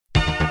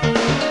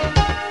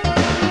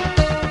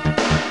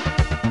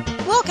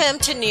welcome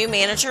to New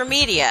Manager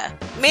Media.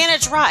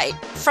 Manage right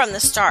from the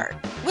start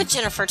with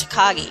Jennifer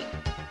Takagi.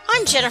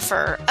 I'm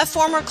Jennifer, a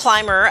former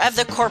climber of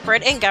the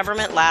corporate and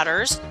government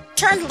ladders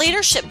turned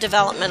leadership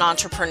development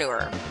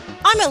entrepreneur.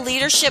 I'm a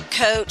leadership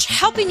coach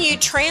helping you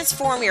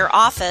transform your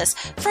office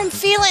from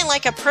feeling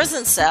like a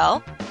prison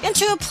cell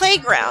into a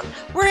playground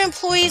where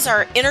employees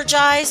are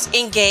energized,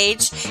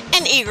 engaged,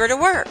 and eager to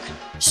work.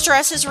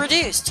 Stress is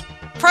reduced.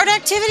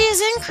 Productivity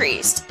is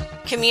increased.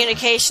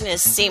 Communication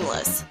is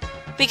seamless.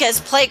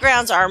 Because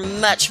playgrounds are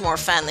much more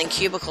fun than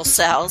cubicle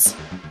cells.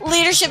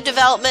 Leadership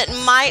development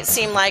might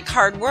seem like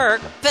hard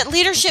work, but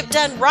leadership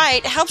done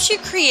right helps you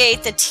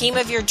create the team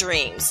of your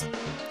dreams.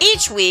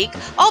 Each week,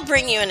 I'll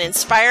bring you an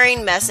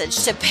inspiring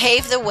message to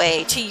pave the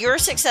way to your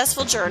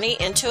successful journey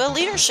into a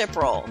leadership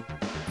role.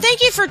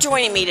 Thank you for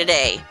joining me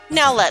today.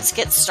 Now let's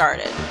get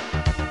started.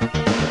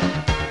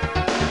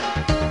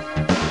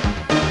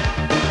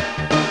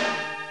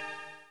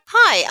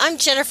 Hi, I'm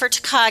Jennifer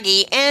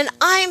Takagi, and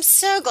I'm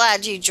so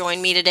glad you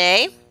joined me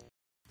today.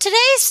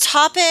 Today's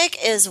topic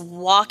is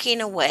walking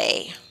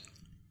away.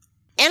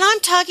 And I'm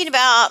talking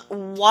about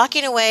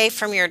walking away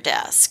from your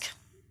desk.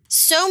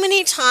 So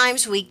many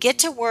times we get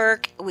to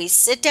work, we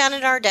sit down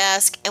at our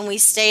desk, and we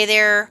stay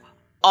there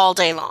all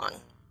day long.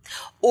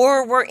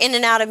 Or we're in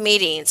and out of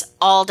meetings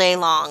all day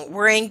long.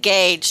 We're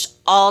engaged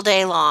all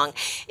day long.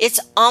 It's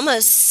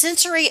almost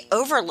sensory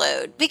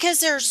overload because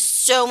there's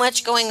so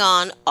much going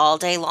on all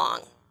day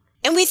long.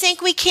 And we think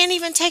we can't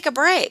even take a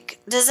break.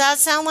 Does that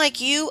sound like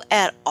you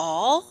at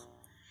all?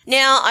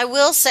 Now, I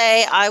will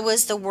say I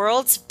was the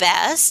world's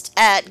best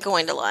at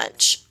going to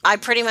lunch. I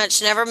pretty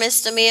much never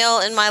missed a meal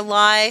in my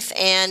life,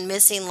 and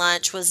missing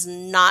lunch was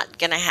not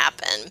going to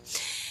happen.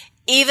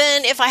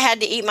 Even if I had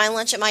to eat my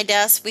lunch at my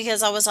desk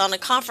because I was on a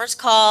conference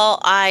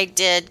call, I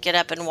did get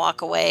up and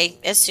walk away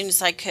as soon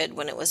as I could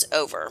when it was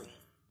over.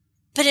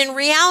 But in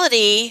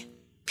reality,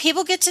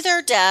 people get to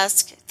their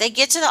desk, they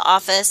get to the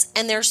office,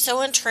 and they're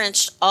so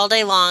entrenched all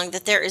day long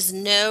that there is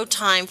no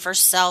time for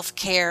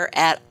self-care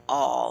at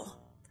all.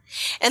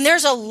 And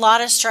there's a lot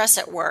of stress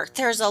at work.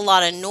 There's a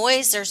lot of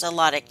noise. There's a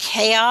lot of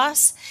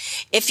chaos.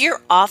 If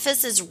your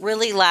office is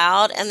really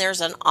loud and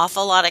there's an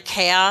awful lot of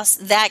chaos,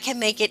 that can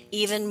make it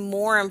even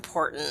more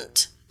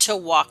important to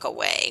walk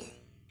away.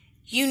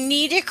 You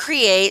need to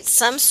create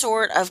some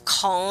sort of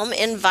calm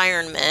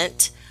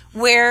environment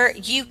where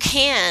you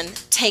can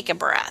take a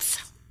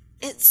breath.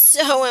 It's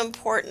so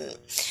important.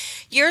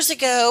 Years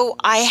ago,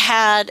 I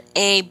had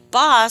a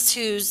boss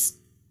whose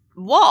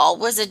wall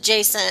was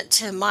adjacent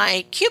to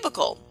my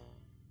cubicle.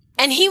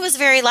 And he was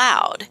very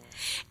loud.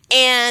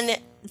 And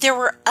there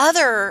were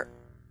other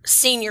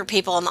senior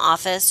people in the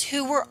office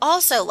who were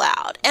also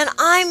loud. And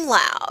I'm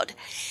loud.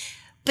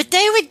 But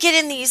they would get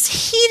in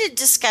these heated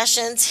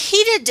discussions,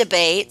 heated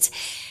debates.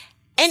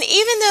 And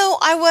even though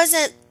I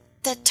wasn't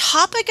the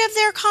topic of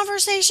their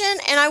conversation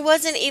and I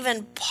wasn't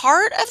even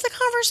part of the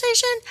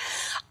conversation,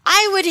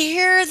 I would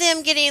hear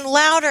them getting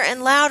louder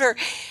and louder.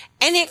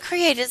 And it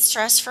created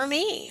stress for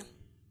me.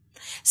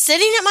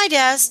 Sitting at my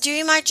desk,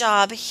 doing my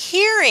job,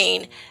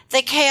 hearing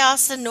the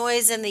chaos, the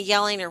noise, and the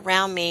yelling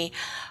around me,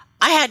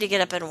 I had to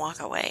get up and walk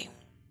away.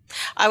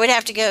 I would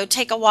have to go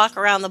take a walk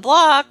around the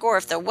block, or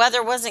if the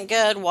weather wasn't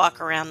good,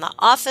 walk around the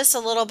office a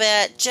little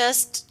bit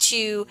just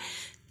to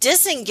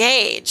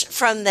disengage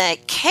from the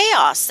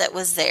chaos that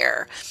was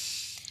there.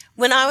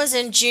 When I was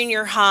in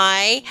junior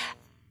high,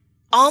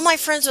 all my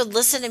friends would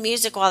listen to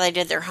music while they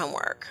did their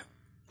homework.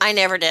 I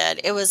never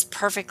did. It was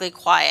perfectly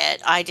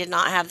quiet. I did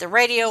not have the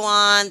radio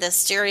on, the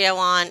stereo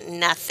on,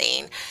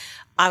 nothing.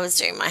 I was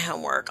doing my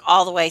homework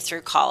all the way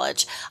through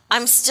college.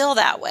 I'm still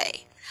that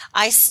way.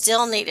 I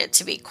still need it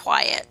to be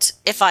quiet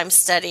if I'm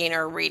studying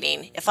or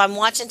reading. If I'm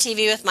watching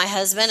TV with my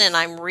husband and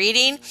I'm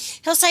reading,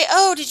 he'll say,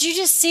 "Oh, did you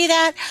just see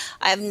that?"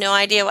 I have no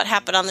idea what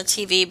happened on the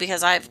TV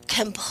because I've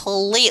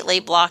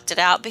completely blocked it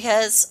out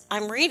because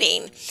I'm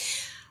reading.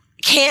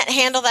 Can't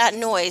handle that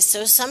noise.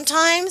 So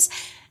sometimes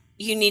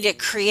you need to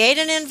create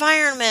an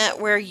environment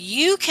where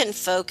you can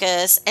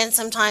focus, and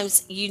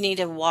sometimes you need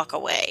to walk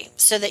away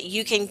so that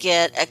you can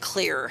get a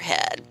clearer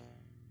head.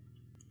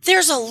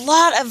 There's a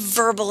lot of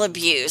verbal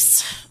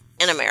abuse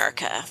in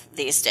America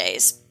these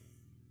days.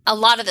 A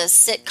lot of the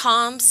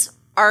sitcoms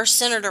are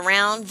centered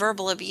around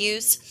verbal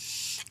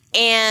abuse.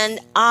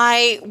 And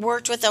I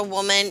worked with a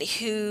woman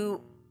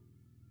who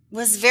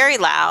was very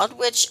loud,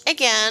 which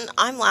again,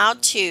 I'm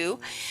loud too,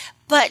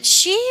 but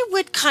she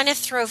would kind of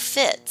throw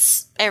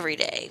fits every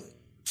day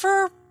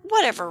for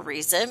whatever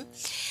reason.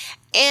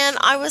 And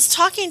I was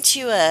talking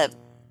to a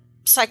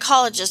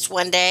psychologist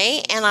one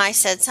day, and I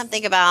said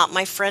something about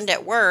my friend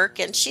at work,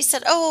 and she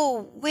said,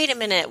 "Oh, wait a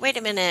minute.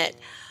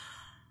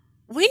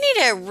 We need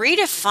to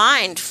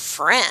redefine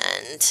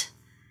friend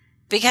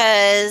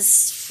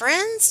because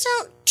friends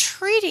don't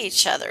treat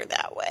each other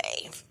that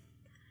way."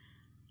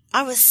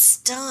 I was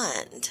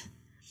stunned.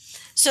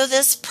 So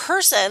this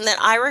person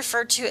that I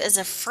referred to as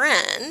a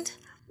friend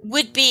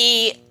would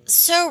be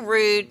so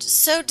rude,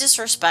 so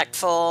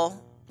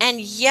disrespectful, and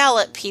yell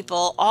at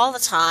people all the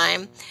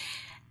time.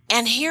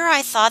 And here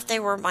I thought they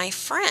were my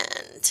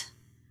friend.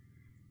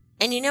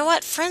 And you know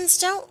what? Friends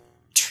don't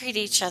treat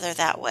each other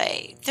that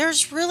way.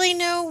 There's really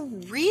no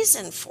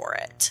reason for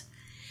it.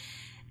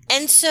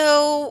 And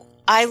so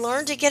I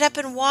learned to get up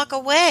and walk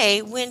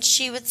away when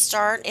she would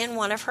start in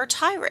one of her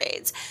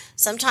tirades.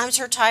 Sometimes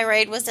her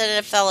tirade was at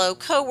a fellow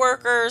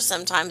coworker,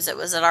 sometimes it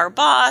was at our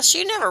boss.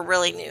 You never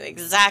really knew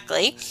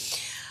exactly.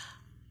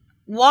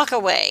 Walk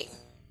away.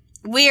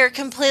 We are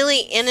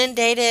completely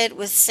inundated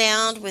with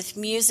sound, with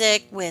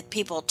music, with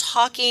people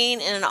talking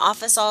in an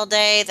office all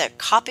day, the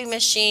copy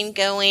machine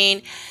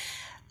going,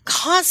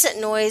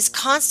 constant noise,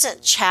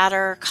 constant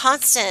chatter,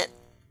 constant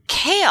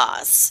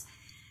chaos.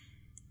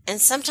 And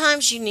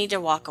sometimes you need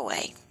to walk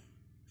away.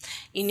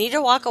 You need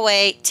to walk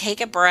away, take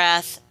a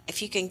breath.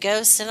 If you can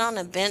go sit on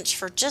a bench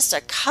for just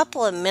a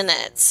couple of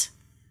minutes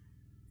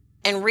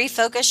and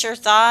refocus your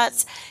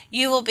thoughts,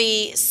 you will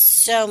be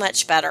so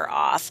much better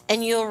off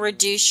and you'll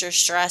reduce your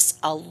stress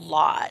a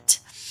lot.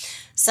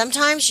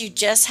 Sometimes you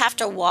just have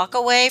to walk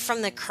away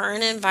from the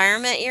current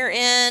environment you're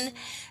in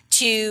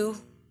to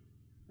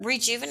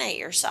rejuvenate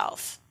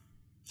yourself.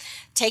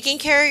 Taking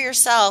care of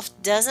yourself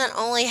doesn't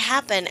only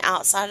happen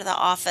outside of the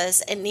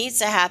office, it needs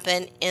to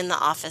happen in the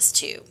office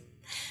too.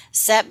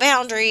 Set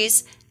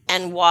boundaries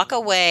and walk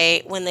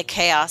away when the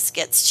chaos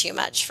gets too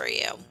much for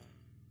you.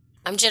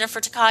 I'm Jennifer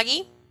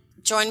Takagi.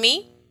 Join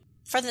me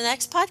for the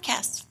next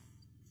podcast.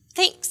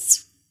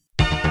 Thanks.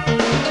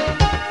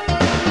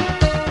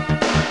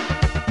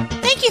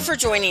 Thank you for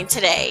joining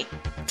today.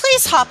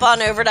 Please hop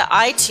on over to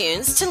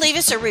iTunes to leave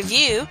us a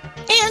review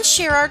and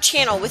share our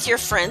channel with your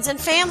friends and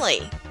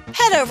family.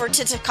 Head over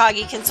to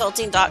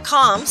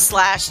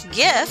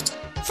takagiconsulting.com/gift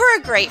for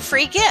a great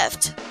free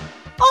gift.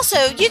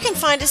 Also, you can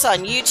find us on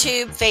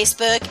YouTube,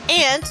 Facebook,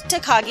 and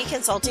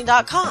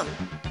takagiconsulting.com.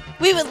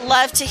 We would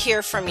love to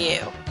hear from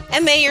you.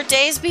 And may your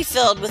days be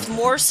filled with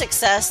more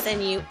success than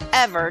you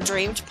ever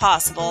dreamed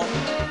possible.